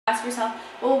ask yourself,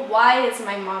 well, why is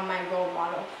my mom my role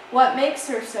model? What makes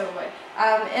her so good?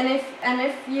 And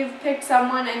if you've picked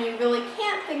someone and you really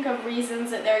can't think of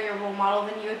reasons that they're your role model,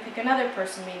 then you would pick another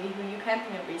person maybe who you can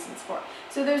think of reasons for.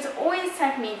 So there's always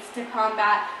techniques to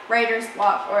combat writer's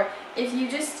block, or if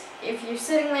you're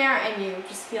sitting there and you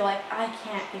just feel like, I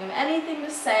can't think of anything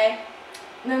to say,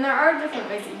 then there are different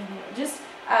ways that you can do it. Just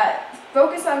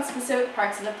focus on specific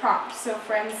parts of the prompt. So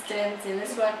for instance, in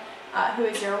this one, who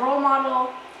is your role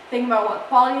model? Think about what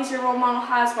qualities your role model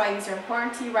has, why these are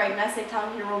important to you. Write an essay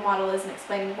telling who your role model is and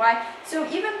explaining why. So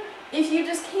even if you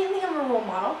just can't think of a role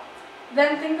model,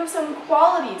 then think of some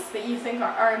qualities that you think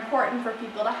are important for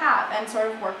people to have and sort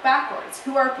of work backwards.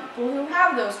 Who are people who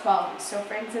have those qualities? So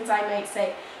for instance, I might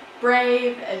say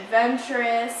brave,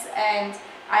 adventurous, and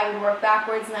I would work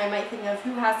backwards and I might think of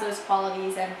who has those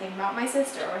qualities and think about my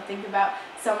sister or think about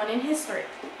someone in history.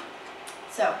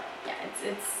 So yeah,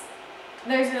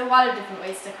 there's a lot of different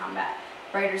ways to combat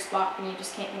writer's block when you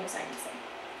just can't think of something to say.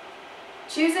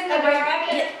 Choosing the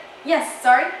right... Yes,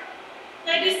 sorry?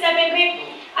 Can I just step in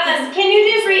quick? Can you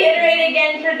just reiterate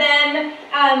again for them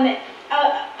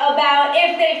about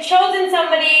if they've chosen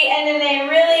somebody and then they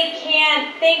really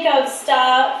can't think of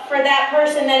stuff for that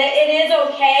person, that it is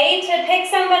okay to pick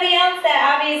somebody else,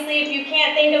 that obviously if you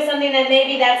can't think of something, then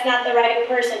maybe that's not the right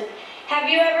person. Have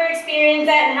you ever experienced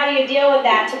that, and how do you deal with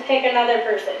that to pick another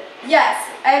person? Yes,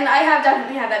 and I have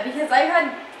definitely had that, because I've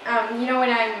had, you know,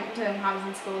 when I'm doing comms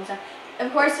in school and stuff,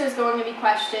 of course there's going to be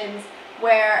questions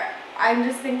where I'm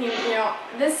just thinking, you know,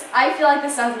 I feel like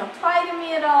this doesn't apply to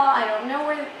me at all. I don't know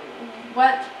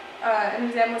what an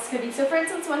example this could be. So for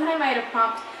instance, one time I had a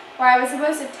prompt where I was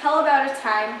supposed to tell about a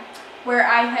time where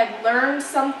I had learned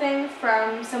something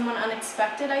from someone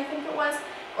unexpected, I think it was,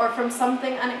 or from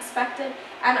something unexpected.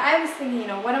 And I was thinking, you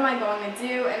know, what am I going to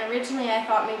do? And originally I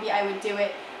thought maybe I would do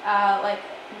it like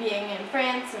being in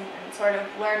France and sort of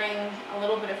learning a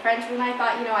little bit of French. And I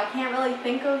thought, you know, I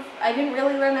didn't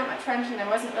really learn that much French, and there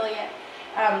wasn't really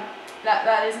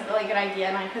that isn't really a good idea,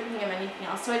 and I couldn't think of anything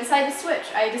else. So I decided to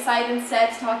switch. I decided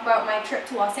instead to talk about my trip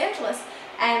to Los Angeles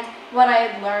and what I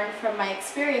had learned from my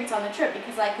experience on the trip,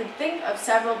 because I could think of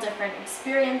several different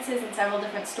experiences and several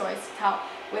different stories to tell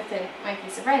within my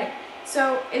piece of writing.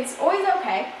 So it's always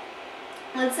okay.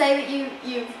 Let's say that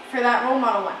you for that role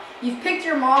model one, you've picked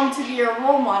your mom to be your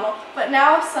role model, but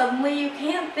now suddenly you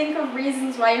can't think of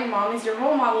reasons why your mom is your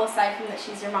role model aside from that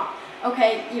she's your mom.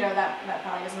 Okay, you know, that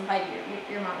probably doesn't apply to you.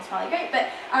 Your mom is probably great, but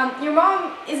your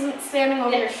mom isn't standing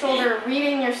over your shoulder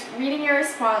reading your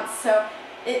response, so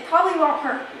it probably won't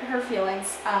hurt her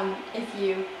feelings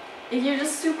if you're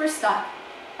just super stuck.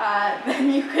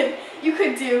 Then you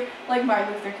could do like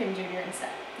Martin Luther King Jr. instead.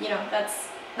 You know,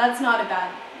 that's not a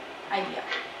bad idea.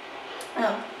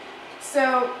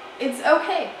 So it's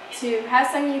okay to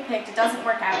have something you picked, it doesn't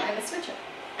work out, and to switch it.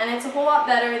 And it's a whole lot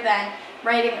better than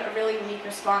writing a really weak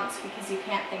response because you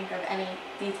can't think of any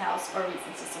details or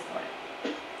reasons to support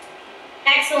it.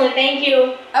 Excellent, thank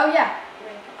you. Oh yeah.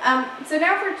 So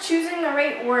now for choosing the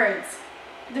right words.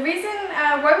 The reason,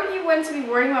 why would you want to be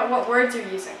worrying about what words you're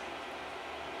using?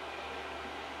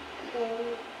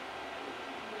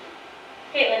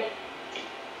 Caitlin.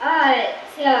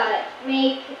 To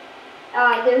make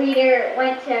the reader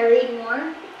want to read more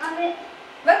of it.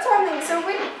 That's one thing. So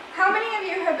how many of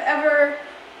you have ever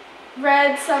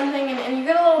read something and you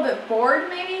get a little bit bored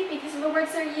maybe because of the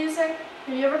words they're using?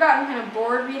 Have you ever gotten kind of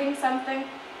bored reading something?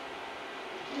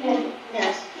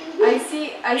 Yes. I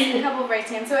see a couple of raised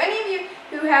hands. So any of you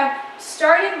who have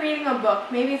started reading a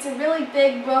book, maybe it's a really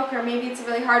big book, or maybe it's a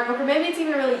really hard book, or maybe it's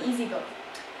even a really easy book,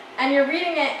 and you're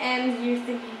reading it and you're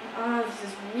thinking, oh, this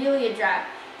is really a drag.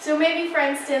 So maybe, for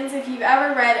instance, if you've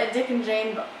ever read a Dick and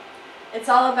Jane book, it's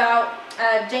all about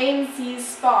Jane sees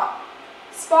Spot,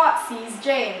 Spot sees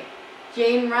Jane,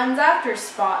 Jane runs after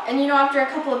Spot, and you know, after a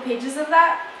couple of pages of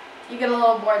that, you get a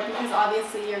little bored because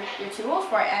obviously you're too old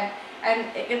for it,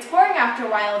 and it gets boring after a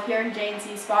while of hearing Jane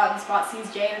sees Spot and Spot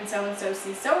sees Jane and so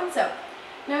sees so-and-so.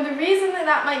 Now the reason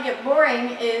that might get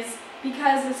boring is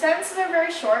because the sentences are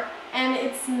very short and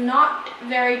it's not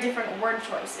very different word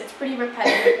choice. It's pretty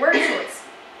repetitive word choice.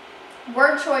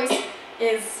 Word choice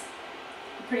is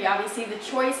pretty obviously the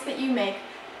choice that you make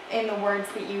in the words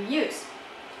that you use.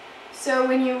 So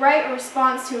when you write a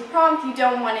response to a prompt, you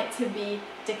don't want it to be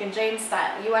Dick and Jane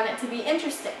style. You want it to be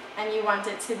interesting and you want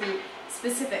it to be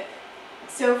specific.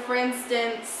 So for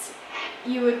instance,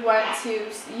 you would want to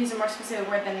use a more specific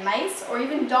word than nice, or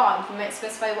even dog. You might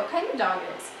specify what kind of dog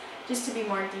it is, just to be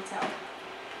more detailed.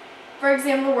 For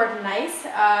example, the word nice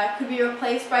could be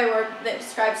replaced by a word that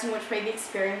describes in which way the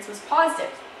experience was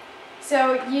positive.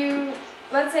 So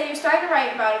let's say you're starting to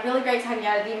write about a really great time you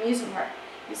had at the amusement park.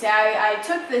 You say, I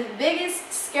took the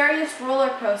biggest, scariest roller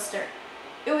coaster.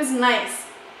 It was nice.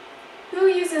 Who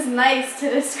uses nice to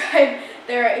describe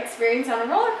their experience on a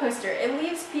roller coaster? It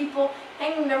leaves people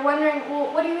hanging there wondering,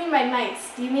 well, what do you mean by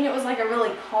nice? Do you mean it was like a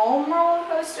really calm roller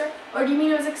coaster? Or do you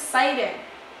mean it was exciting?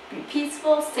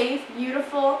 Peaceful, safe,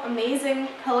 beautiful, amazing,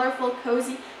 colorful,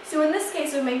 cozy. So in this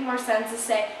case, it would make more sense to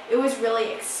say it was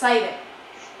really exciting,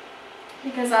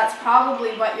 because that's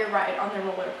probably what your ride on the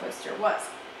roller coaster was.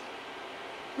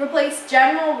 Replace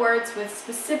general words with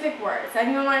specific words.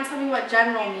 Anyone want to tell me what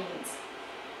general means?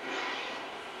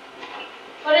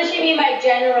 What does she mean by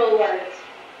general words?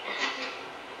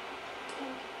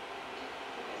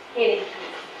 Katie.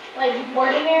 Like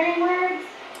ordinary words?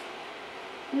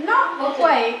 Not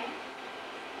quite.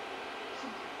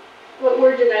 What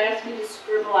word did I ask you to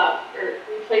scribble out or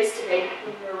replace today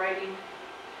when you were writing?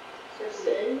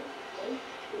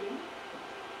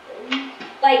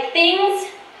 Like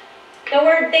things? The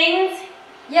word things?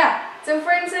 Yeah. So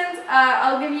for instance,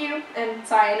 I'll give you, and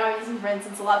sorry, I know I'm using for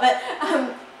instance a lot, but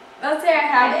let's say I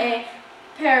have a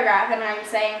paragraph and I'm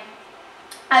saying,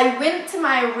 I went to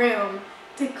my room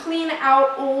to clean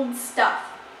out old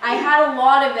stuff. I had a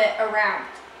lot of it around.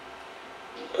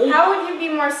 How would you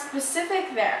be more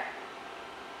specific there?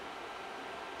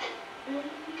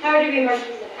 How would you be more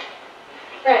specific?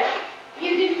 Right.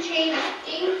 You can change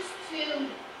things to,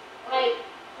 like,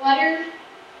 letters.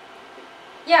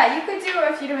 Yeah, you could do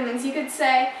a few different things. You could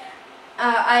say,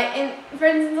 for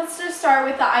instance, let's just start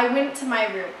with the I went to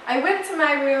my room. I went to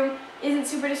my room isn't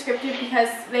super descriptive because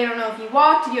they don't know if you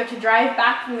walked, did you have to drive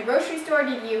back from the grocery store,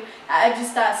 did you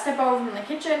just step over from the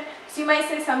kitchen. So you might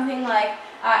say something like,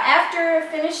 after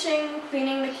finishing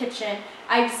cleaning the kitchen,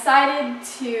 I ran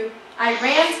to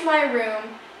my room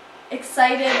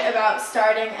excited about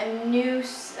starting a new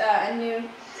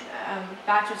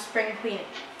batch of spring cleaning.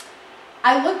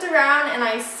 I looked around and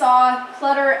I saw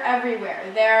clutter everywhere.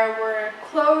 There were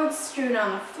clothes strewn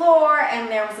on the floor, and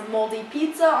there was a moldy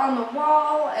pizza on the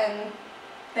wall, and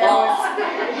there was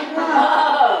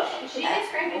She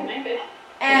described my bed.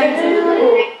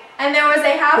 and there was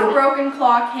a half-broken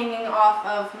clock hanging off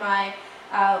of my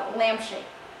lampshade.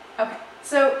 Okay,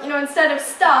 so instead of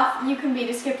stuff, you can be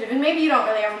descriptive, and maybe you don't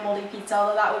really have a moldy pizza,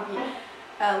 although that would be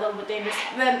a little bit dangerous.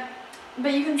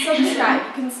 But you can still describe.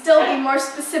 You can still be more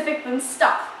specific than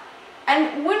stuff.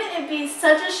 And wouldn't it be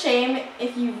such a shame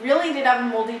if you really did have a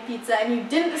moldy pizza and you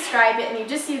didn't describe it and you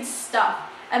just used stuff,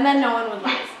 and then no one would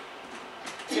laugh?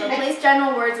 So replace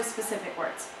general words with specific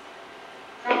words.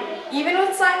 Even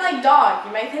with something like dog,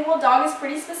 you might think, well, dog is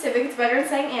pretty specific. It's better than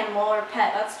saying animal or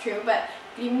pet. That's true, but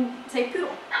you can say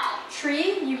poodle.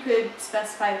 Tree, you could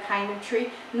specify the kind of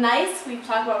tree. Nice, we've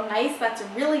talked about nice. That's a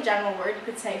really general word. You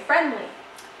could say friendly.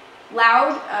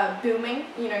 Loud, booming,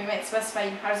 you might specify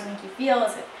how does it make you feel,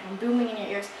 is it kind of booming in your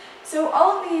ears. So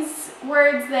all of these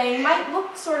words, they might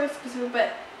look sort of specific,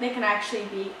 but they can actually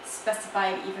be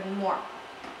specified even more.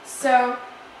 So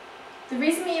the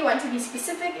reason that you want to be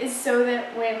specific is so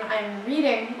that when I'm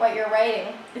reading what you're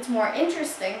writing, it's more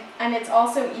interesting, and it's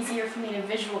also easier for me to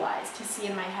visualize, to see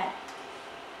in my head.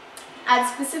 Add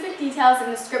specific details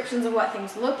and descriptions of what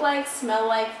things look like, smell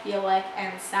like, feel like,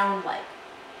 and sound like.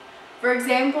 For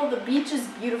example, the beach is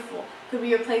beautiful could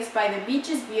be replaced by the beach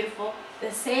is beautiful,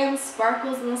 the sand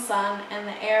sparkles in the sun, and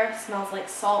the air smells like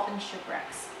salt and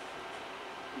shipwrecks.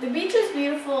 The beach is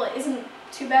beautiful isn't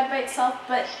too bad by itself,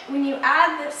 but when you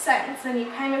add this sentence, then you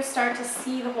kind of start to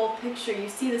see the whole picture. You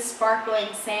see the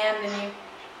sparkling sand and you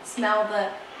smell the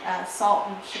salt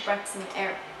and shipwrecks in the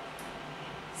air.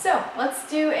 So let's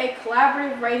do a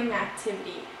collaborative writing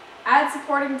activity. Add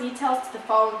supporting details to the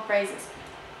following phrases.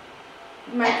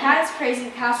 My cat is crazy,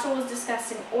 the casserole was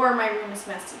disgusting, or my room is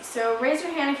messy. So raise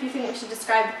your hand if you think we should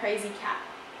describe the crazy cat.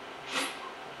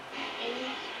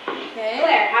 Okay.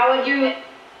 Claire, how would you?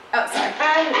 Oh, sorry.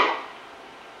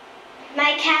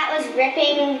 My cat was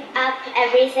ripping up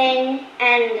everything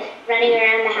and running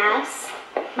around the house.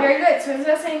 Very good. So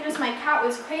instead of saying just my cat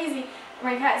was crazy,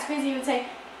 or my cat is crazy, you would say,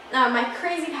 my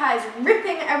crazy cat is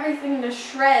ripping everything to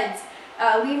shreds,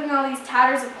 leaving all these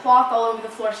tatters of cloth all over the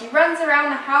floor. She runs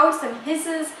around the house and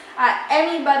hisses at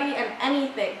anybody and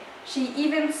anything. She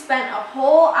even spent a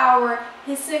whole hour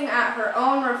hissing at her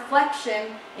own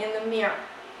reflection in the mirror.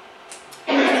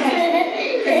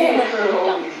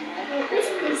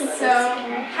 So,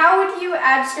 how would you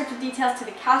add descriptive details to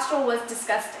the casserole was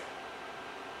disgusting?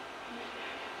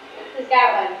 Who's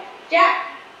got one? Jack.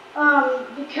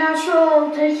 The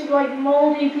casserole tasted like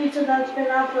moldy pizza that's been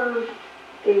out for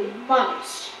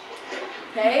months.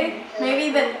 Okay,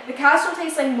 maybe the casserole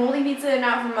tastes like moldy pizza and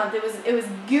not for a month. It was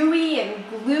gooey and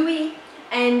gluey.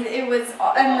 and the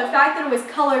fact that it was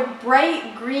colored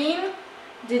bright green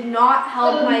did not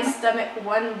help my stomach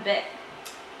one bit.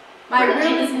 My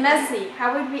room is messy.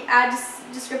 How would we add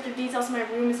descriptive details? My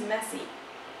room is messy.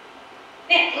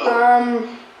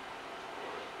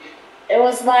 It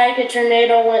was like a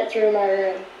tornado went through my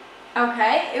room.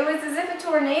 Okay, it was as if a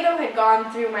tornado had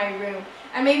gone through my room.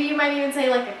 And maybe you might even say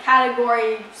like a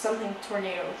category something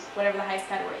tornado, whatever the highest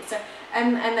category is. So,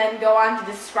 and then go on to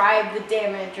describe the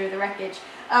damage or the wreckage.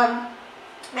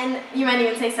 And you might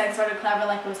even say something sort of clever,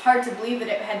 like it was hard to believe that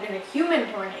it had been a human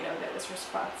tornado that was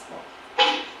responsible.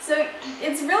 So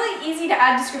it's really easy to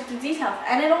add descriptive details,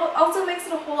 and it also makes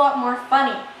it a whole lot more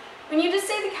funny. When you just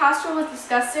say the casserole was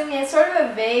disgusting, it's sort of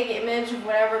a vague image of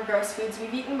whatever gross foods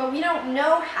we've eaten, but we don't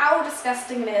know how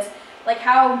disgusting it is, like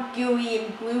how gooey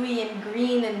and gluey and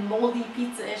green and moldy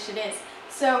pizza-ish it is.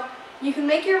 So you can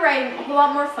make your writing a whole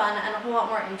lot more fun and a whole lot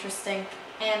more interesting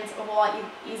and a whole lot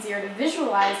easier to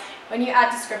visualize when you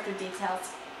add descriptive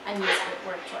details and use good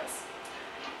word choice.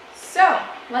 So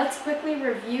let's quickly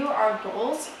review our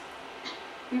goals.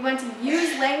 We want to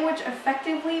use language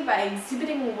effectively by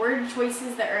exhibiting word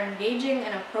choices that are engaging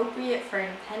and appropriate for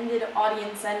intended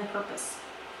audience and purpose.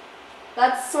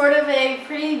 That's sort of a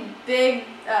pretty big,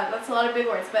 that's a lot of big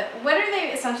words, but what are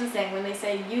they essentially saying when they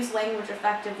say use language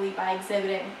effectively by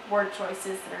exhibiting word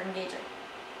choices that are engaging?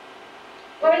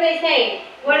 What are they saying?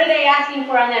 What are they asking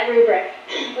for on that rubric?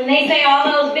 When they say all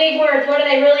those big words, what are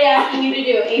they really asking you to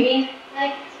do, Amy?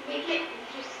 Like to make it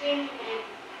interesting and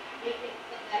make it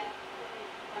so that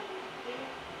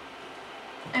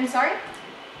I'm sorry?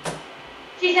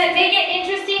 She said make it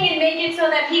interesting and make it so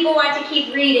that people want to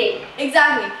keep reading.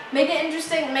 Exactly. Make it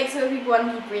interesting and make it so that people want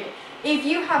to keep reading. If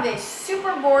you have a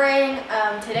super boring,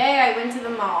 today I went to the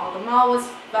mall. The mall was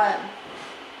fun.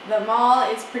 The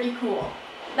mall is pretty cool.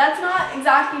 That's not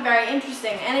exactly very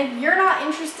interesting. And if you're not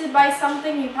interested by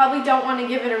something, you probably don't want to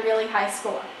give it a really high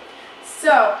score.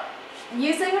 So,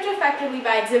 use language effectively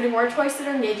by exhibiting word choices that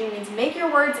are engaging means make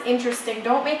your words interesting.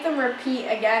 Don't make them repeat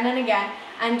again and again.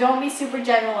 And don't be super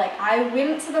general like, I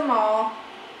went to the mall,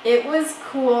 it was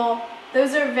cool.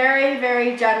 Those are very,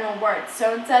 very general words.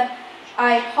 So instead,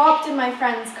 I hopped in my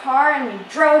friend's car and we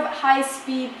drove at high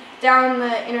speed down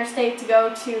the interstate to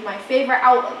go to my favorite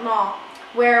outlet mall,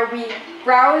 where we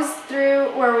browsed through,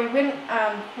 where we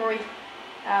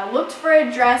looked for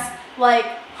a dress like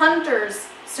hunters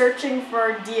searching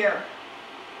for deer.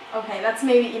 Okay, that's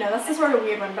maybe, that's the sort of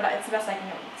weird one, but it's the best I can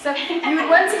do. So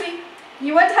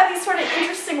you want to have these sort of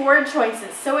interesting word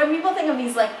choices. So when people think of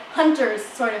these like hunters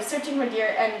sort of searching for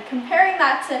deer and comparing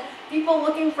that to people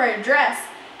looking for a dress,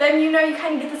 then you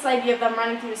kind of get this idea of them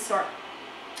running through the store.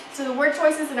 So the word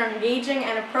choices that are engaging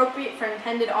and appropriate for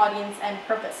intended audience and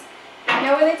purpose.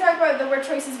 Now when they talk about the word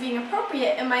choices being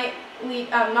appropriate, it might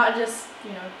lead, not just,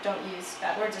 don't use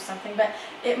bad words or something, but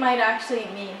it might actually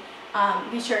mean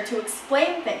be sure to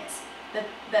explain things that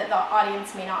the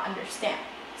audience may not understand.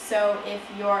 So if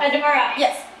you're... Adora.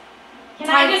 Yes. Can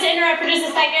I just interrupt for just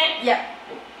a second? Yeah.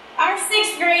 Our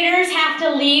 6th graders have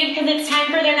to leave because it's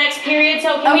time for their next period,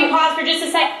 so can we pause for just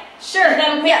a second? Sure.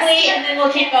 Them quickly, and then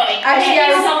we'll keep going. Actually,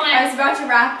 Thank you so much. I was about to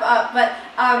wrap up, but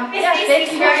yeah,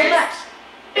 thank you very much.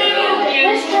 Thank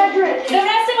you. The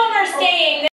rest of them are staying.